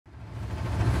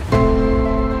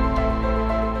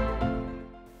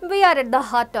are at the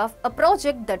heart of a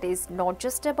project that is not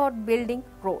just about building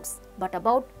roads, but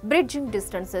about bridging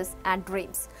distances and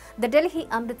dreams, the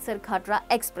Delhi-Amritsar-Katra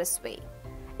Expressway.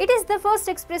 It is the first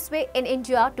expressway in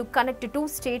India to connect two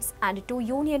states and two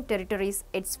union territories.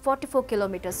 Its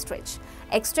 44-kilometer stretch,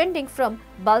 extending from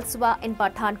Balswa in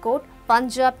Pathankot,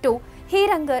 Punjab to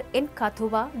Hirangar in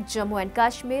Kathuwa, Jammu and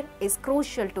Kashmir, is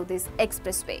crucial to this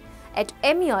expressway. At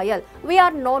MEIL, we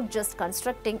are not just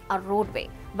constructing a roadway,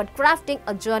 but crafting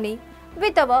a journey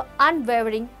with our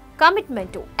unwavering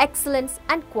commitment to excellence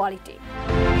and quality.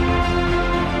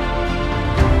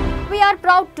 We are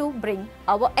proud to bring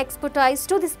our expertise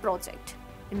to this project.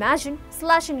 Imagine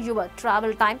slashing your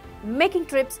travel time, making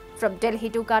trips from Delhi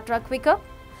to Katra quicker.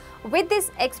 With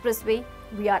this expressway,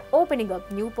 we are opening up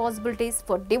new possibilities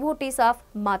for devotees of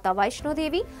Mata Vaishno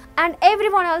Devi and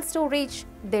everyone else to reach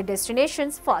their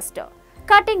destinations faster,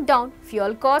 cutting down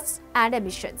fuel costs and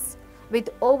emissions. With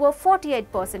over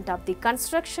 48% of the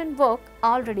construction work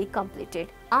already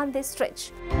completed on this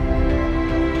stretch.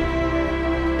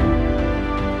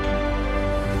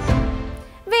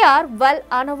 We are well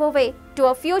on our way to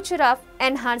a future of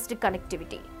enhanced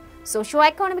connectivity,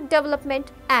 socio-economic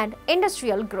development and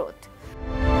industrial growth.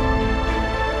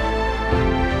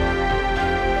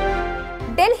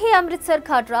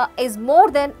 Delhi-Amritsar-Katra is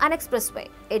more than an expressway.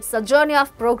 It's a journey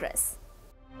of progress.